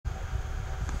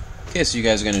Okay, so you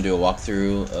guys are going to do a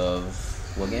walkthrough of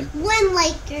what game? Wind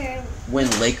Laker.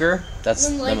 Wind Laker? That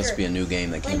Laker. must be a new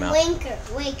game that came out. Waker.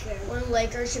 Wind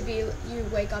Laker should be you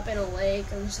wake up in a lake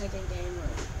in the second game.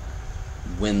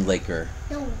 Wind Laker.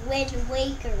 No, Wind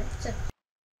Waker. So,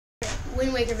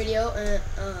 Wind Waker video,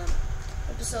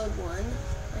 episode 1,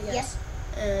 I guess. Yes.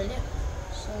 And yeah,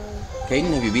 so.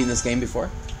 Cayden, have you beaten this game before?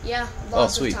 Yeah,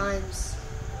 lots sweet. of times.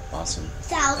 Awesome.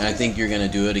 Thousands. And I think you're going to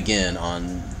do it again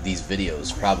on these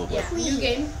videos, probably. Yeah, new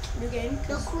game.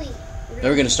 No queen. Then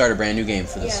we're going to start a brand new game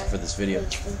for this video.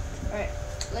 Alright,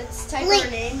 let's type Link.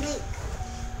 our name. Link.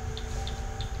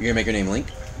 You're going to make your name Link?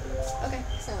 Okay.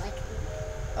 So like.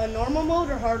 A normal mode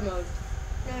or hard mode?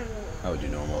 No. I would do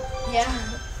normal. Yeah.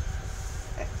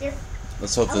 Here.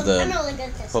 Let's hope that I'm really good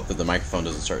at this. the microphone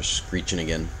doesn't start screeching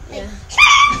again. Yeah.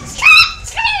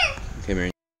 Okay,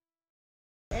 Marion.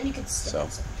 And you can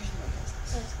skip So. it.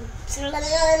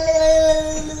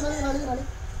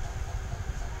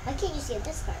 Why can't you see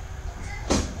this part?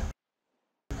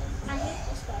 I hate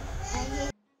this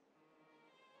part.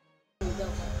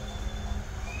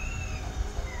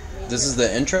 This is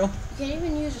the intro? You can't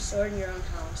even use a sword in your own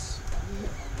house.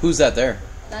 Who's that there?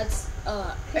 That's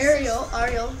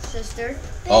Ariel's sister.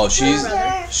 Oh, brother.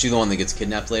 she's the one that gets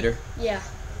kidnapped later? Yeah.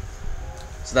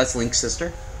 So that's Link's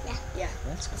sister? Yeah.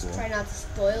 That's cool. Try not to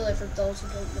spoil it for those who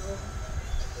don't know.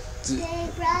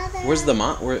 Big brother. Where's the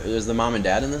mom? Is the mom and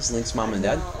dad in this? Link's mom and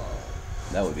dad? No.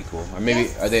 That would be cool. Or maybe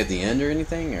Yes. are they at the end or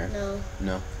anything? Or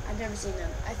No. I've never seen them.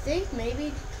 I think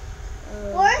maybe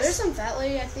Worse? there's some fat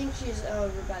lady. I think she's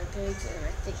over by the pigs, and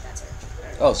I think that's her. I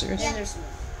don't know. Oh, seriously? And there's some.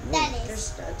 That is.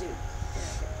 There's a dude.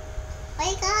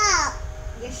 Wake up!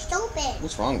 You're stupid.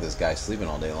 What's wrong with this guy sleeping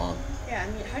all day long? Yeah, I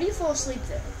mean, how do you fall asleep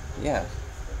there? Yeah.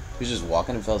 He was just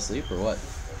walking and fell asleep or what?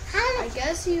 How I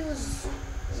guess he was.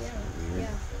 Weird. Yeah.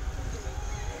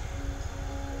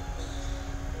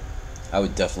 I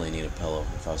would definitely need a pillow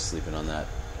if I was sleeping on that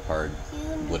hard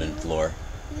wooden floor.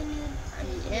 I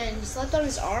mean, yeah, and he slept on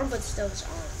his arm, but still his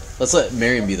arm. Let's let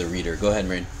Marion be the reader. Go ahead,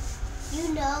 Marion.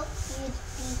 You know you'd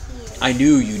be here. I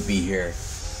knew you'd be here.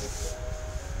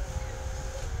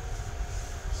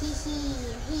 He.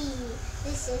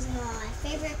 This is my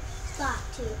favorite spot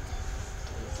to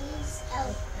geese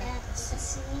out at the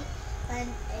sea when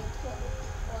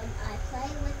I play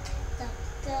with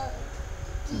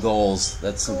the Gulls.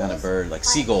 That's some kind of bird. Like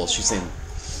seagulls. She's saying.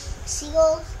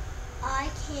 seagulls. I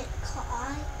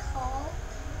call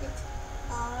it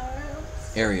arms.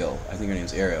 Ariel. I think her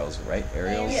name's Ariel's, right?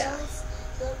 Ariel's? Yeah.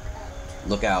 Look out.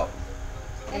 Look out.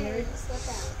 Arrows, look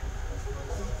out.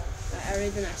 I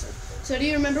read the next one. So, do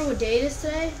you remember what day it is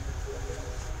today?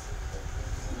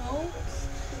 No.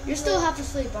 You're still half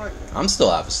asleep, aren't you? I'm still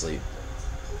half asleep.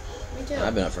 Me too.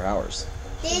 I've been up for hours.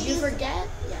 Did you forget?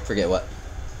 Yeah. Forget what?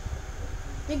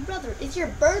 Big brother, it's your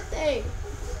birthday.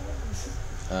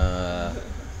 Uh.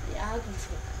 Yeah, how can you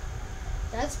forget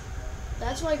that?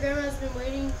 That's why Grandma's been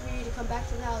waiting for you to come back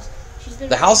to the house. She's been.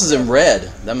 The house is in red.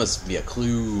 That must be a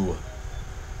clue.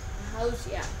 The house,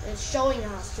 yeah, it's showing the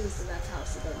house too, so that's how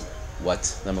she does it.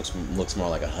 What? That looks more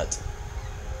like a hut.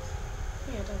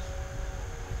 Yeah, it does.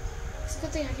 It's a good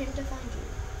thing I came to find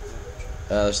you.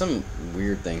 There's some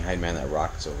weird thing hiding behind that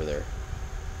rock that's over there.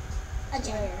 A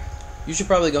jar. You should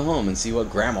probably go home and see what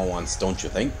Grandma wants, don't you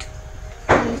think?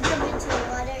 Come into the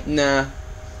water. Nah.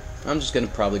 I'm just gonna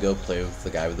probably go play with the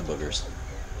guy with the boogers.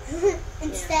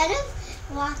 Instead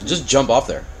of walking. Just jump off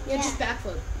there. Yeah, Yeah. just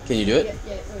backflip. Can you do it?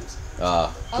 Yeah, it moves. Can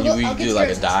I'll you get do like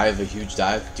a yours. dive, a huge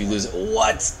dive? Do you lose it?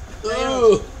 What? I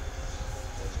know. Ugh.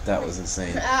 That was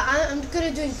insane. I'm good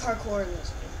at doing parkour in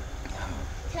this.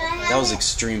 Can I have That was it?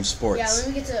 extreme sports. Yeah,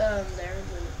 when we get to there,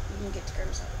 then you can get to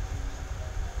Grandma's house.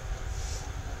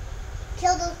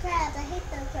 Kill those crabs. I hate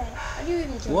those crabs. How do you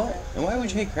even kill What? that? And why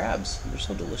would you hate crabs? They're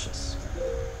so delicious.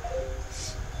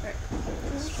 Alright.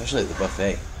 Especially at the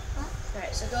buffet.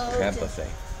 Alright, so go Crab to buffet.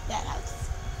 That house.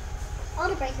 I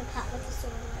want to break your pot with the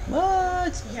sword.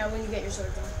 What? Yeah, when you get your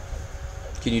sword done.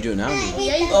 Can you do it now? Hey.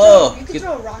 Yeah, you can, Oh, you can get-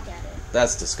 throw a rock at it.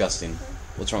 That's disgusting.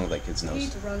 What's wrong with that kid's You nose?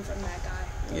 need to run from that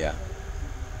guy. Yeah.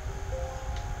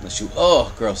 Unless you.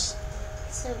 Oh, gross.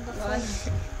 So Why?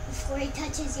 before he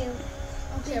touches you.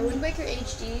 Okay, Wind Waker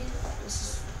HD. This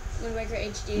is Wind Waker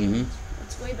HD. Mm-hmm.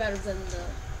 It's way better than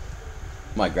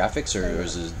My graphics, or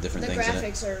is there different the things in it?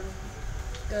 graphics are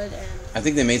good, and I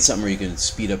think they made something where you can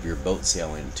speed up your boat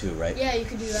sailing too, right? yeah, you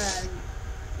can do that. And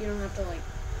you don't have to like.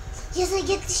 Yes, I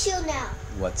get the shield now.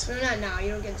 What? No, not now.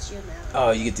 You don't get the shield now.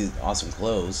 Oh, you get these awesome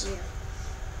clothes. Yeah.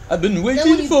 I've been when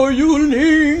waiting you- for you,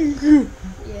 Link.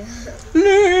 Yeah.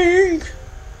 Link,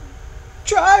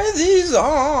 try these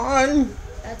on.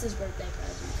 That's his birthday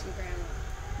present from Grandma.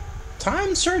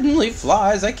 Time certainly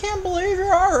flies. I can't believe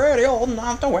you're already old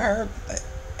enough to wear.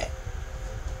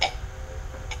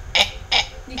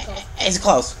 It's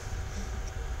close.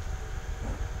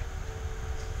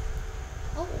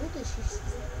 How old is he?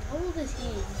 How old is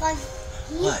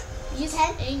he? What? He's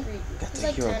 10? Angry. Got He's the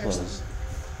like hero 10 or clothes. something.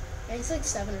 Yeah, he's like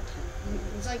 7 or 10.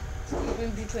 He's like in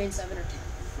between 7 or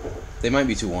 10. They might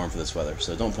be too warm for this weather,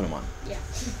 so don't put them on. Yeah.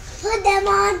 Put them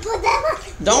on. Put them on.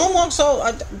 Don't look so.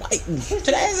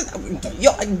 Today is.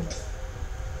 Yo, in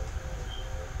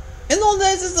the old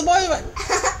days, it's the boy.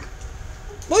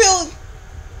 Well,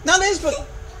 nowadays, but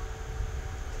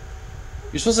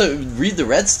you're supposed to read the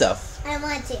red stuff. I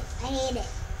want to. I hate it.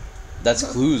 That's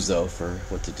clues, though, for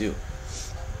what to do.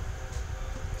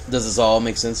 Does this all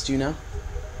make sense to you now?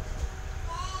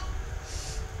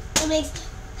 It makes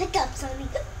hiccups on me.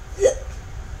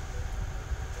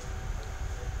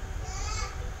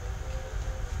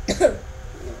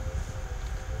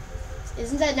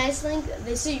 Isn't that nice, Link?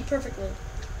 They suit you perfectly.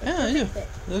 Yeah, I do.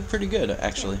 They look pretty good,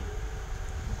 actually.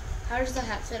 How does the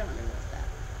hat fit on him like that?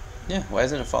 Yeah, why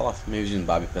doesn't it fall off? Maybe he's using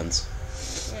bobby pins.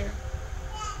 Yeah.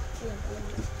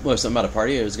 What, something about a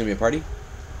party? Is it going to be a party?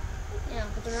 Yeah,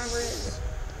 but the number is.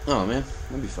 Oh, man.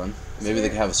 That'd be fun. Maybe they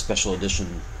could have a special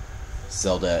edition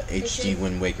Zelda HD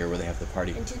Wind Waker where they have the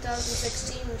party. In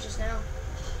 2016, which is now.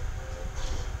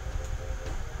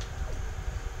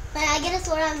 When I get a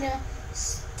sword, I'm gonna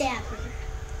stab her.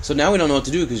 So now we don't know what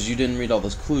to do because you didn't read all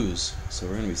those clues. So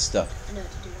we're going to be stuck. I know what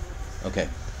to do now. Okay.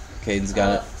 Cayden's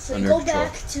got it So under go control.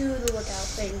 back to the lookout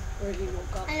thing where you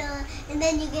woke up. I know. And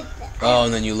then you get the. Oh,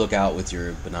 and then you look out with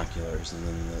your binoculars, and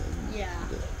then Yeah.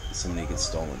 somebody gets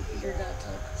stolen. You're gonna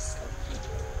telescope.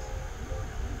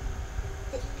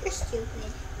 You're stupid.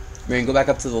 Marion, go back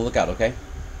up to the lookout, okay?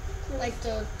 Like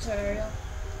the tutorial.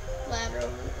 Ladder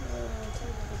over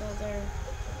there.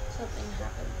 Something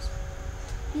happens.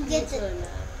 You get It's the. really mad.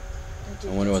 I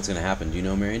wonder what's going to happen. Do you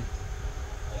know, Marion?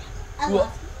 I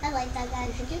like that guy.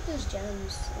 You should get those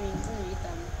gems. I mean, don't eat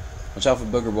them. Watch out for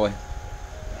Booger Boy. Yeah,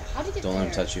 how'd he get Don't there? let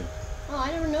him touch you. Oh,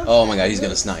 I never noticed. Oh that. my god, he's going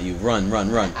to snot you. Run, run,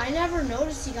 run. I never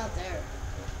noticed he got there.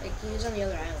 Like, he was on the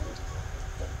other island.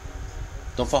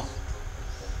 Don't fall.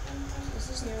 This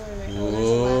is near where my there's a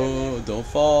ladder Whoa, don't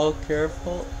fall.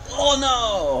 Careful. Oh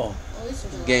no! there. At least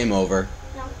there's a Game over.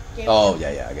 No. Game Oh, over.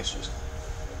 yeah, I guess you just.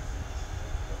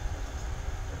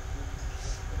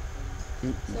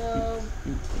 So,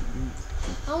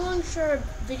 how long should our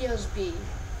videos be?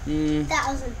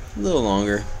 1,000. A little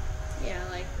longer. Yeah,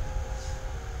 like,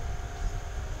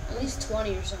 at least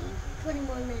 20 or something. 20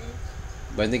 more minutes.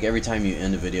 But I think every time you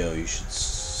end a video, you should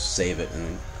save it and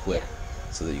then quit. Yeah.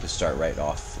 So that you can start right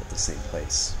off at the same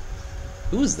place.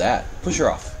 Who was that? Push her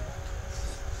off.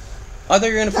 I thought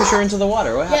you were going to push her into the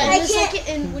water. What Yeah, happened? and, the second,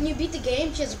 and when you beat the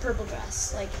game, she has a purple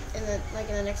dress, like in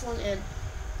the next one. And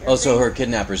Oh, so her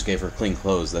kidnappers gave her clean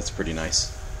clothes. That's pretty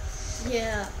nice.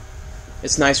 Yeah,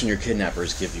 It's nice when your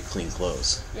kidnappers give you clean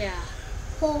clothes. yeah.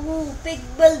 Oh, big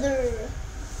brother.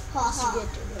 Ha That's a ha. good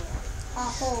girl.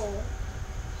 Aho.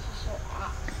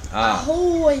 Ah.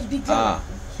 Ahoy, big girl. Ah.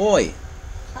 Hoy.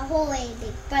 Ahoy,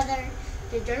 big brother.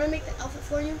 Did Jonah make the outfit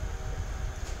for you?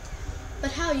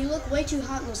 But how? You look way too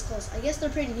hot in those clothes. I guess they're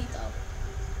pretty neat though.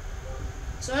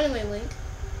 So anyway, Link,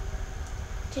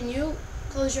 can you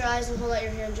close your eyes and hold out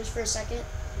your hand just for a second?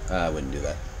 I wouldn't do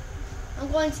that.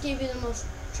 I'm going to give you the most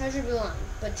treasured belonging,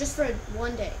 but just for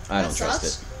one day. I That don't trust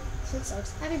sucks? It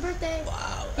sucks. Happy birthday.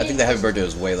 Wow. I think the happy birthday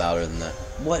was way louder than that.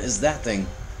 What is that thing?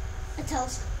 A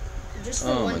toast. Just for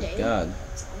Oh one my day. god.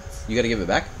 That sucks. You gotta give it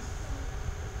back?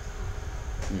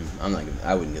 I'm not gonna,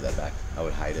 I wouldn't give that back. I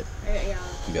would hide it. Yeah.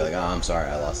 And be like, oh, I'm sorry,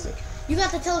 I lost it. You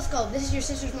got the telescope. This is your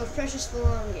sister's most precious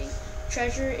belonging.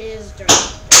 Treasure is dirt.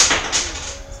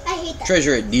 I hate that.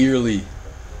 Treasure it dearly.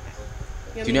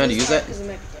 Do you know how to use that? Because it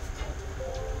might be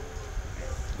difficult.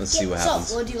 Let's see what So,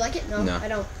 happens. well, do you like it? No, No. I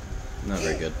don't. Not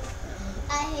very good.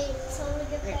 I hate it. So I'm gonna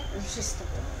get Wait, that. it's just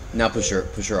Now push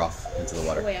her off into the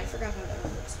water. Wait, I forgot how to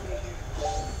it's right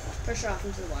here. Push her off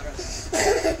into the water.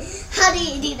 How do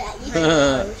you do that? You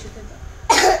I wish you could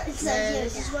though. it's so Then cute.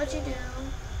 this is what you do.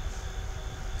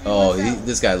 Oh, What's that?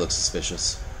 this guy looks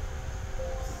suspicious.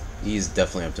 He's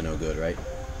definitely up to no good, right?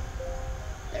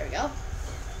 There we go.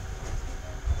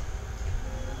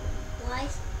 Why?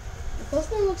 The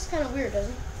postman looks kind of weird,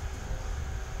 doesn't he?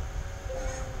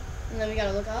 And then we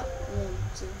gotta look up and then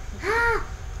see. Ah!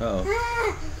 Uh-oh.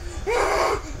 Ah!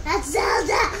 Ah! That's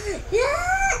Zelda!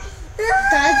 Ah!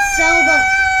 That's Zelda.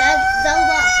 That's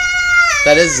Zelda.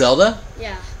 That is Zelda?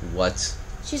 Yeah, What?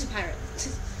 she's a pirate,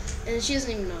 and she doesn't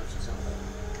even know she's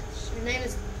Zelda. Her name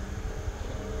is.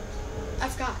 I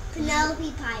forgot.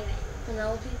 Penelope Pirate.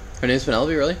 Penelope. Her name's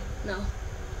Penelope, really? No.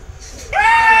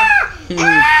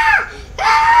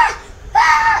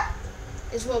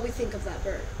 Is what we think of that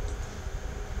bird.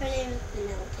 Her name is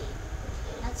Penelope.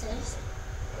 That's it.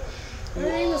 Her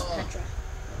name was Petra.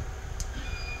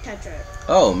 Tetra.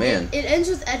 Oh man, It ends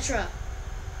with Etra.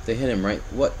 they hit him right.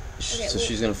 What? Okay, So well,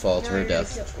 she's gonna fall to Now her you're gonna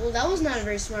death. Well, that was not a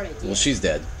very smart idea. Well, she's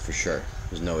dead for sure.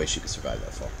 There's no way she could survive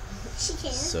that fall. She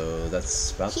can. So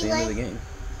that's about She the end of like- the game.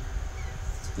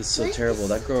 This is so What? terrible.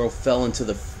 That girl fell into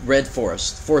the red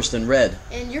forest in red.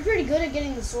 And you're pretty good at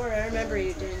getting the sword. I remember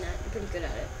you doing that. You're pretty good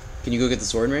at it. Can you go get the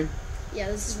sword, Rain?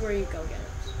 Yeah, this is where you go get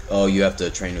it. Oh, you have to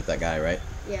train with that guy, right?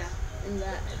 Yeah, in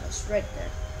that house right there.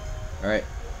 All right.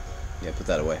 Yeah, put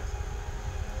that away.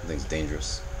 I think it's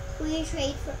dangerous. Will you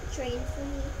train for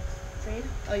me? Train?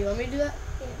 Oh, you want me to do that?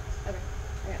 Yeah. Okay.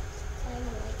 I don't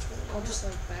like training. I'll just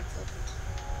like backflip.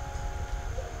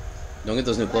 Don't get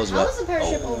those new clothes How wet. was the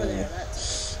parachute Oh. over there?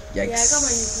 That's Yikes. Yeah, I got my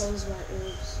new clothes wet.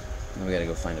 Oops. Now we gotta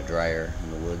go find a dryer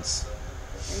in the woods.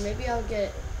 And maybe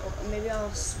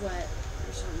I'll sweat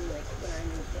or something like when I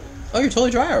move in. Oh, you're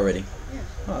totally dry already. Yeah.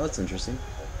 Oh, that's interesting.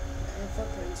 I have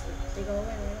footprints, but they go away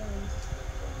right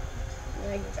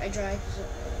away. And I dry because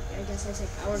I guess I take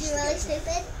hours Is to you really get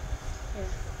stupid? Yeah.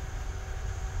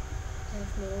 I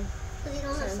have no Because you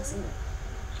don't have sense in something.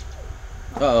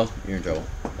 it. Uh-oh, you're in trouble.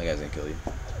 That guy's gonna kill you.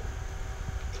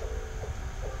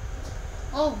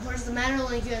 Oh, where's the matter,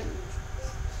 Lincoln?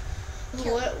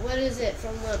 What is it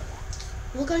from the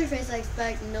look on your face? I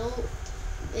expect no.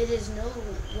 It is no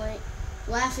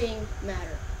laughing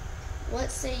matter. What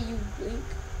say you, Link?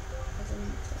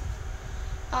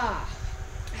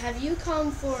 Have you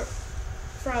come for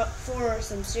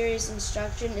some serious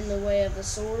instruction in the way of the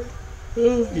sword?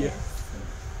 Oh, yeah.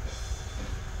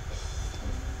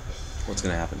 What's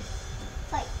gonna happen?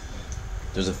 Fight.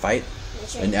 There's a fight? I An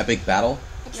train. epic battle?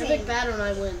 I Epic train. battle and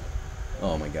I win.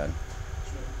 Oh my god.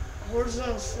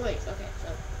 Horizontal swing. Okay,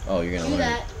 so Oh, you're gonna do learn.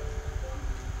 that.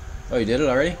 Oh, you did it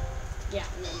already? Yeah,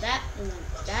 and then that, and then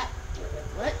that.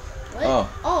 What? What? Oh.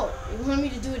 Oh, you want me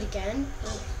to do it again?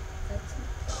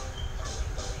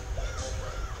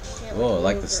 Can't, Whoa, I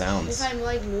like move the or- sounds. If I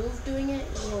like move doing it,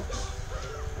 you will.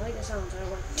 I like the sounds. I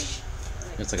don't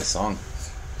like. It's like a song.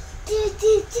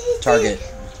 Target.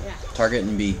 Target. Yeah. Target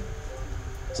and B.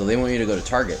 So they want you to go to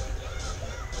Target.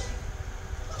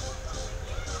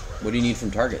 What do you need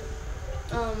from Target?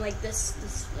 Like this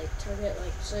like target,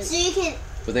 like so. So you can.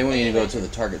 But they want you to go to the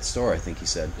Target store, I think he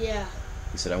said. Yeah.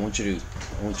 He said, I want you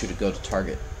to go to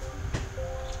Target.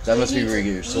 That must be where you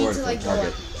get your sword from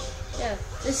Target. Yeah,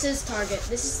 this is Target.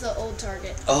 This is the old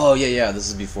Target. Oh, yeah, this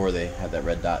is before they had that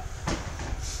red dot.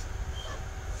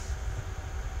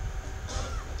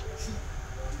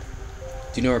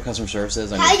 Do you know where customer service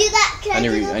is? Can I do that? Can I I, need,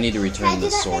 do re- that? I need to Can I return do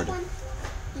this that sword. big one?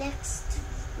 Next.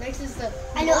 Next is the.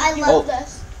 I know, I you love love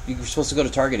this. You're supposed to go to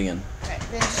Target again. Alright,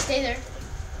 then just stay there.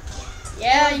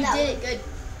 Yeah, love you that did one. it. Good.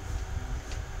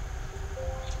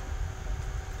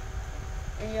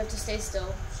 And you have to stay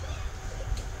still.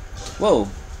 Whoa,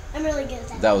 I'm really good at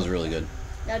that. that was really good.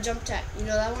 Now jump attack. You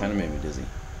know that one? Kind of made me dizzy.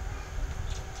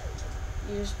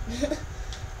 You just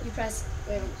you press.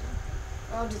 Wait.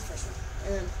 I'll do the first one,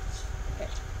 and then. Okay.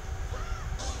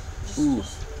 Ooh.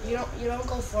 You don't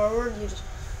go forward. You just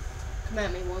come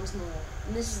at me once more,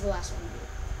 and this is the last one.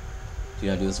 Do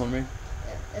you know how to do this one, Ray?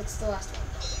 Yeah, it's the last one.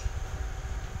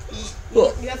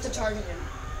 Ugh. You have to target him.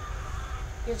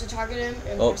 You have to target him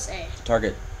and Oh. press A.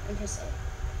 Target. And press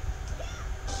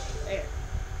A. There.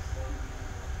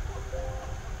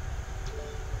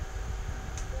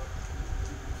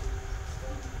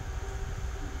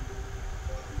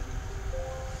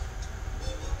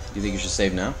 Do you think you should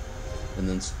save now? And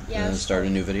then, Yeah, and then just start a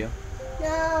new video?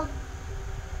 No.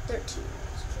 13.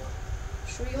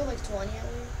 Should we go like 20 at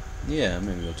least? Yeah,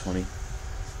 maybe go 20.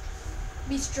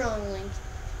 Be strong, Link.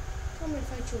 Come and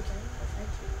fight you again. I'll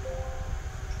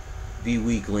fight Be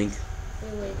weak, Link. you.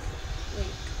 Be Link.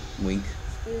 Wink.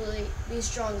 Be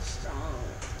strong.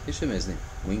 You should have made his name.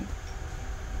 Wink.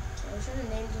 I should have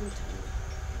named him Tony.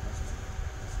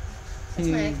 That's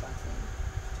my Xbox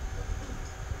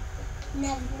name.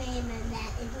 Never name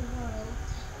that in the world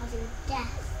of your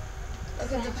death.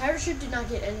 Okay, the pirate ship did not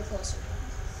get any closer.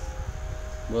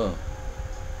 Whoa.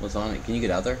 What's on it? Can you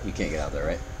get out there? You can't get out there,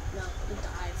 right? No, you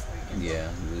die before you get Yeah,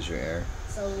 you lose your air.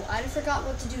 So I forgot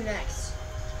what to do next.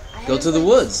 Go to the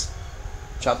woods.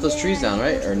 Chop those trees down, go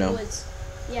right? to Or the no? woods.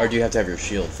 Yeah. Or do you have to have your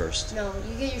shield first? No,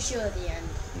 you get your shield at the end.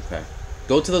 Okay.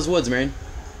 Go to those woods, Marion.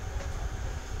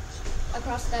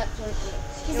 Across that point.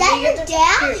 Is that your dad?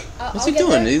 Here, What's I'll he get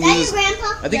doing? there. He Is that loses- your grandpa?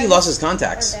 I think Yeah, he lost his Our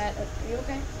contacts. dad. Are you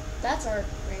okay? That's our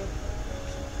brain.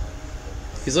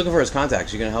 He's looking for his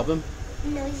contacts. You gonna help him?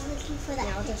 No, he's looking for that.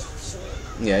 Yeah, I'll pig. just show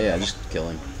it. Yeah, just kill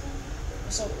him.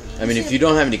 So, I mean, if you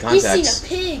don't have any contacts, he's seen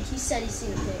a pig. He said he's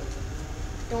seen a pig.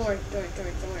 Don't worry.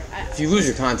 if you lose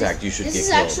your contact, you should This get is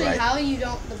killed, actually right? how you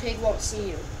don't. The pig won't see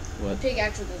you. What? The pig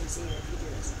actually doesn't see you if you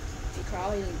do this. If you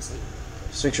crawl, he doesn't see you.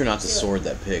 Just make sure not to sword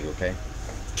that pig, okay?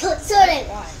 Kill it, sword it.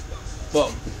 Why?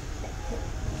 Well,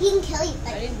 He can kill you,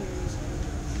 I but didn't hear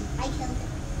you. I killed him.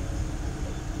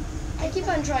 I keep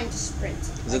on trying to sprint.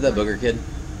 is it that booger kid?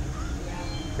 Yeah.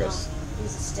 Gross. No,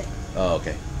 he's a stick. Oh,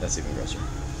 okay. That's even grosser.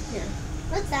 Yeah.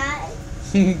 What's that?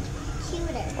 Why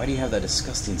Cuter. do you have that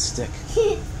disgusting stick?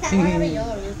 I have a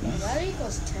yellow roof ball. That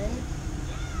equals 10.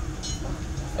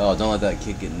 Oh, don't let that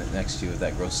kid get next to you with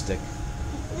that gross stick.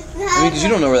 What's I mean, that? because you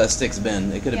don't know where that stick's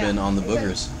been. It could have Yeah, been on the it could.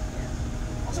 boogers.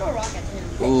 I'll throw a rock at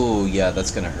him. Ooh, yeah,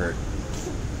 that's gonna hurt.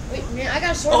 Wait, man, I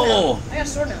got a sword Oh! now. I got a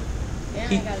sword now.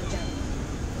 And He- I got a gem.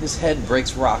 His head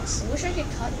breaks rocks. I wish I could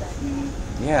cut that.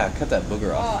 Yeah, cut that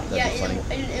booger Oh, off. That'd yeah, be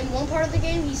funny. in one part of the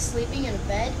game, he's sleeping in a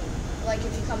bed. Like,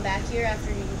 if you come back here after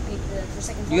you beat the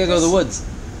second You gotta go to the fortress.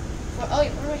 woods. Oh,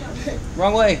 where am I going?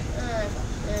 Wrong way.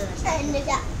 Like And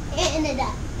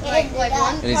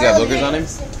he's got boogers on him?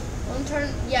 One turn,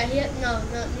 yeah,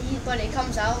 but it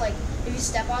comes out, like, if you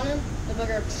step on him, the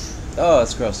booger, Oh,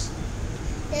 that's gross.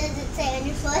 Does it say on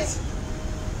your foot?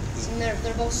 and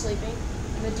they're both sleeping,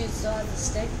 and the dude still has the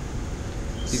stick.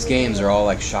 These games are all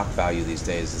like shock value these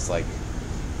days. It's like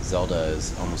Zelda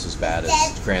is almost as bad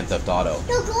as Grand Theft Auto.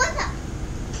 No, go on that.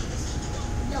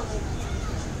 No.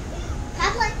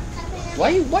 Why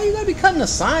you gotta be cutting a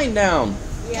sign down?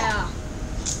 Yeah.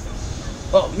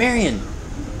 Oh, Marion,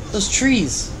 those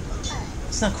trees.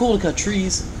 It's not cool to cut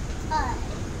trees.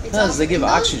 It's Because they give those,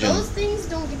 oxygen. Those things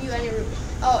don't give you any room.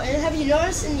 Oh, and have you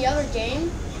noticed in the other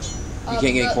game? You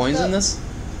can't get coins in this?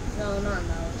 No, not in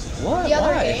those. What? The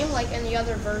other Why? game, like in the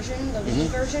other version, the Wii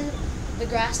version, the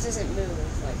grass doesn't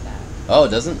move like that. Oh, it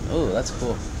doesn't? Oh, that's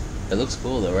cool. It looks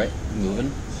cool though, right?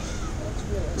 Moving.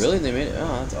 It's Really? They made it?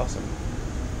 Oh, that's awesome.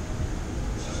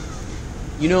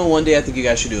 You know, one day I think you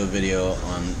guys should do a video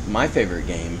on my favorite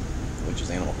game, which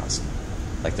is Animal Crossing.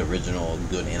 Like the original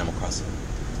good Animal Crossing.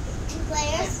 2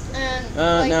 players? And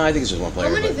No, I think it's just one player.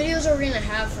 how many but- videos are we gonna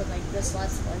have for like this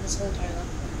Let's Play, this whole entire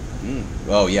level?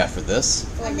 Oh, yeah, for this?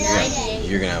 For, like A You're million. 98.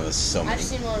 you're gonna have so many. I've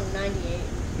seen one with 98.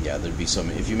 Yeah, there'd be so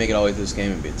many. If you make it all the way through this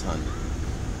game, it'd be a ton.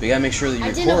 But you gotta make sure that you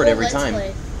I did a record whole every Let's time.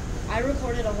 Play. I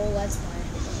recorded a whole Let's Play.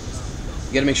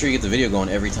 You gotta make sure you get the video going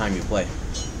every time you play.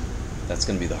 That's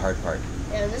gonna be the hard part.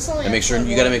 Yeah, and this only. And make sure episode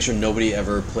you gotta one. make sure nobody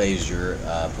ever plays your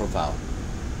profile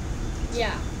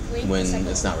Yeah. Link the when second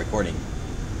it's one. not recording.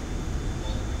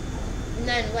 And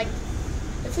then, like,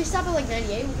 if we stop at like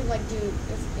 98, we could like do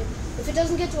if it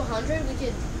doesn't get to 100, we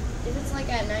could if it's like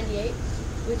at 98,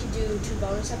 we could do 2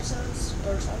 bonus episodes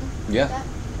or something. Yeah. Like that.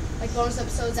 Like bonus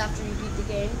episodes after you beat the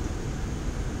game.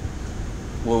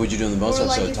 What would you do in the bonus Or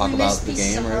like episode? if Talk we about missed the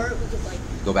pieces game, of or art, we could like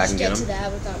go back and get get to them?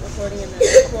 that without recording and then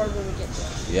record when we get to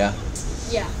it. Yeah.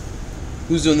 Yeah.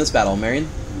 Who's doing this battle, Marion?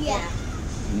 Yeah.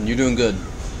 You're doing good.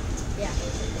 Yeah.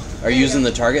 Are you using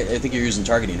the target? I think you're using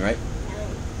targeting, right?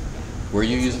 Were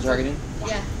you using targeting?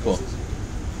 Yeah. Cool.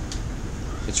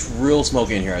 It's real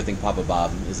smoky in here. I think Papa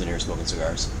Bob is in here smoking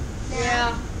cigars.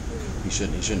 Yeah. He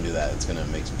shouldn't do that. It's gonna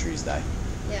make some trees die.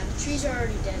 Yeah. The trees are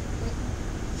already dead.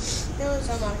 So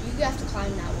you have to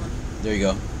climb that one. There you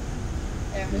go.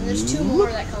 There. And there's 2 more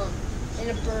that come. And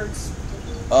a bird's.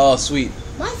 Oh, sweet.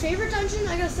 My favorite dungeon,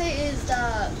 I gotta say, is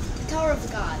the Tower of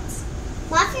the Gods.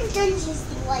 My favorite dungeon is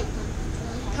the white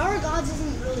one. Tower of Gods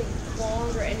isn't really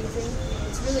long or anything.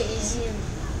 It's really easy and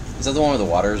Is that the one where the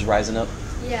water is rising up?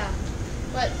 yeah.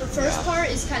 But the first Yeah. part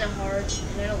is kind of hard,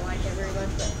 and I don't like it very much.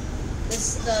 But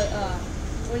this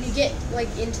when you get like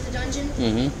into the dungeon,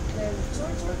 Mm-hmm. then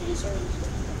sword.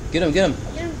 Get him, get him.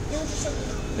 Get him with the sword.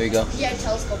 There you go. Yeah,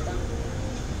 telescope them.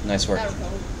 Nice work. That'll kill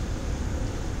him.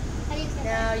 How do you say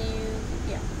Now that?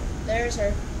 yeah. There's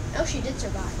her. Oh, she did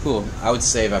survive. Cool. I would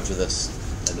save after this.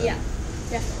 And then Yeah,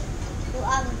 definitely. Well,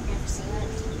 I would never say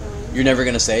that. You're never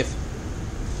gonna save?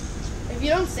 If you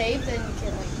don't save, then you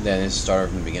can like. Then just start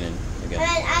from the beginning And again.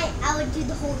 I would do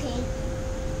the whole game.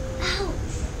 Ouch.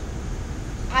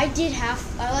 I did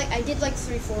like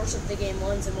 3/4 of the game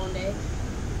once in one day.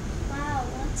 Wow,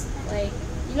 what's that? Like,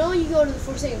 you know, you go to the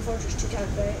Forsaken Fortress 2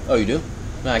 times, right? Oh, you do?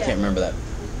 No, I Yeah. can't remember that.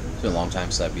 It's been a long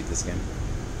time since I beat this game.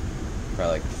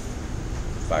 Probably like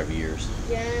 5 years.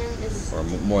 Again is Or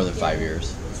more than 5 again,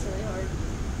 years. It's really hard.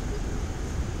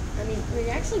 I mean,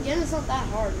 actually, again, it's not that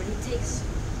hard, but he takes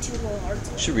 2 whole hearts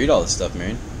You away. should read all this stuff,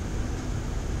 Marion.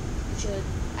 You should.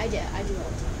 I do all the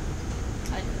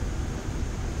time. I do.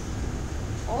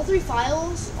 All three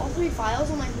files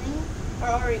on my thing are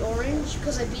already orange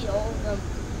because I beat all of them,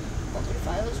 all 3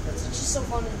 files, but it's just so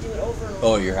fun to do it over and over.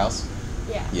 Oh, at your house?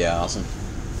 Yeah. Yeah, awesome.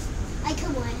 I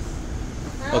come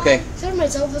with. Okay. Except my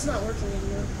Zelda's not working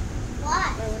anymore.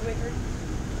 What? My Wind Waker.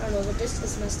 I don't know, the disc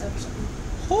is messed up or something.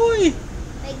 Hoi!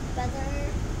 Big brother.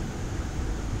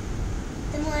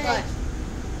 The one. But,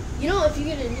 you know, if you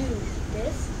get a new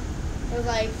disc, or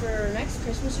like for next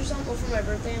Christmas or something, or for my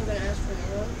birthday, I'm going to ask for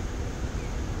another one.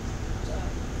 So,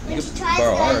 When You she could tries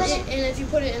borrow to ours. open it, and if you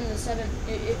put it in the 7,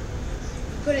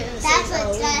 put it in the that's same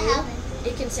what's gonna happen.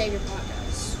 it can save your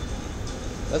podcast.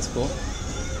 That's cool.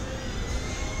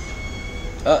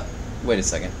 Wait a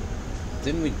second.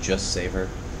 Didn't we just save her?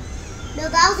 No,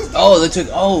 that was a Oh, they took.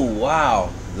 Oh, wow.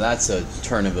 That's a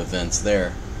turn of events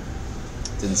there.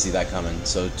 Didn't see that coming.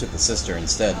 So took the sister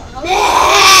instead.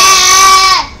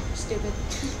 Stupid.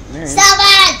 Marion. Stop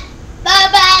it!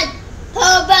 Bad!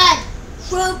 Bad!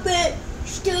 Stupid!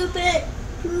 Stupid!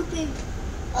 Stupid!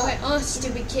 Okay, oh,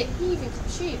 stupid kid.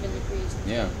 She even agrees.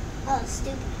 Yeah. Oh,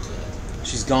 stupid kid.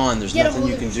 She's gone. There's Get a nothing hold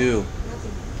you of can yourself. do.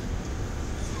 Nothing.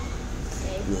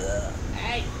 Okay.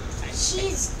 Hey.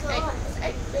 She's gone.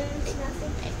 Hey. There's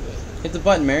nothing. Hit the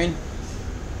button, Marion.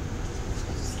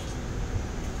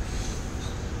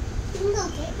 You can go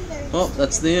get me there. Well,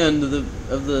 that's the end of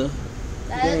the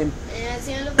game. And that's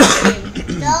the end of the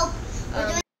game. Nope. We're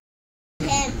Um, doing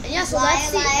him. And yeah, so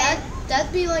Liar.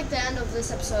 that'd be like the end of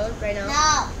this episode right now.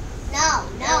 No.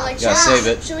 And, like, You gotta should- save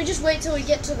it. Should we just wait till we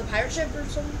get to the pirate ship or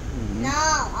something? No,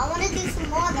 I want to do some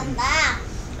more than that.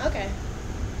 Okay.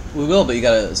 We will, but you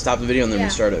gotta stop the video and then Yeah.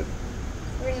 restart it.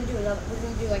 We're gonna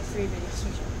do like 3 videos or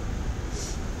something.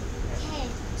 Okay,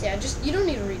 So yeah, you don't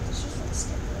need to read this, just like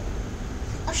skip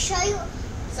it. I'll show you.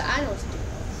 So I know what to do.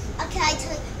 Okay, I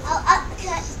tell you.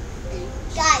 Okay,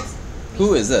 guys.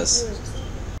 Who is this? Who is this?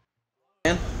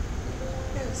 Man?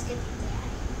 No, skip it.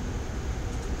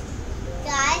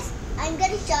 Guys, I'm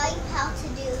gonna show you how to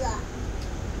do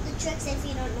the tricks if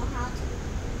you don't know how to.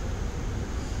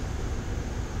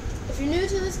 If you're new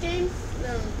to this game,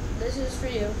 then this is for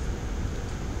you.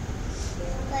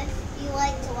 But if you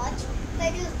like to watch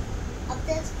videos of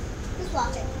this, just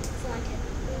watch it if you want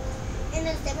to. And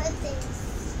there's different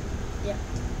things. Yeah.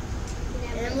 You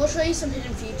never And we'll show you some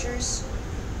hidden features.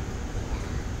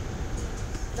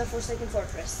 The Forsaken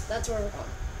Fortress. That's where we're going.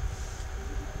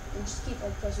 And just keep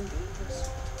like pressing B.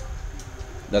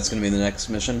 That's gonna be the next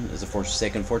mission. Is a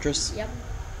Forsaken Fortress. Yep.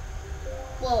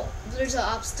 Well, there's an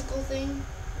obstacle thing.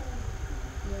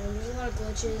 Yeah, there's a lot of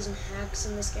glitches and hacks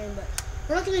in this game, but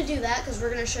we're not going to do that because we're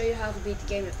going to show you how to beat the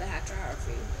game if the hacks are hard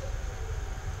for you.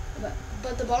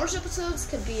 But the bonus episodes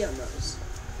could be on those.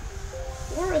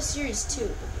 Or a series 2 could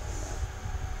be on that.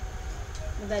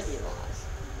 But that'd be a lot.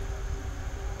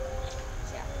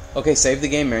 Yeah. Okay, save the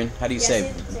game, Marion. How do you Yeah, save?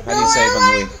 save. How do you save on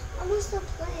the Wii? I'm gonna still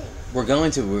playing.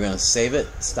 We're gonna save it,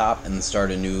 stop, and then start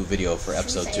a new video for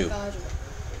episode 2 Yeah,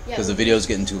 because the video's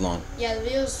getting too long. Yeah, the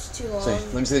video's too long. So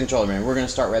let me see the controller, Marion. We're gonna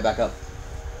start right back up.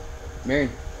 Marion.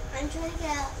 I'm trying to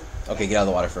get out. Okay, get out of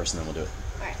the water first, and then we'll do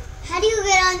it. Alright. How do you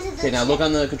get onto the Okay, now look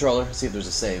on the controller. See if there's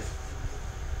a save.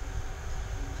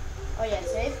 Oh yeah,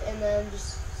 save, and then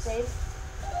just save.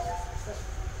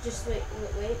 Just wait,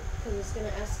 because it's going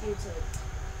to ask you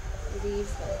to leave.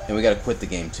 And we gotta quit the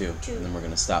game too, Two. and then we're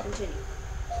gonna stop. Continue.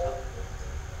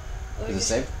 Is it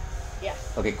save? Yeah.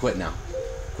 Okay, quit now.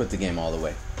 Quit the game all the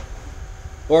way.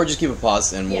 Or just keep it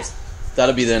paused, and we'll. Yeah.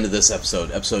 That'll be the end of this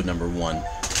episode, episode number 1.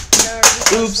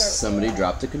 Oops, somebody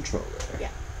dropped a controller. Yeah.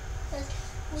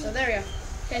 So there we go.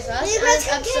 Okay, so that's Leave the end of us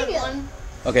episode continue. 1.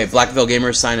 Okay, Blackville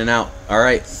Gamers signing out. All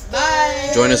right,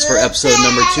 Bye. join us for episode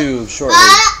number 2 shortly.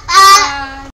 Bye.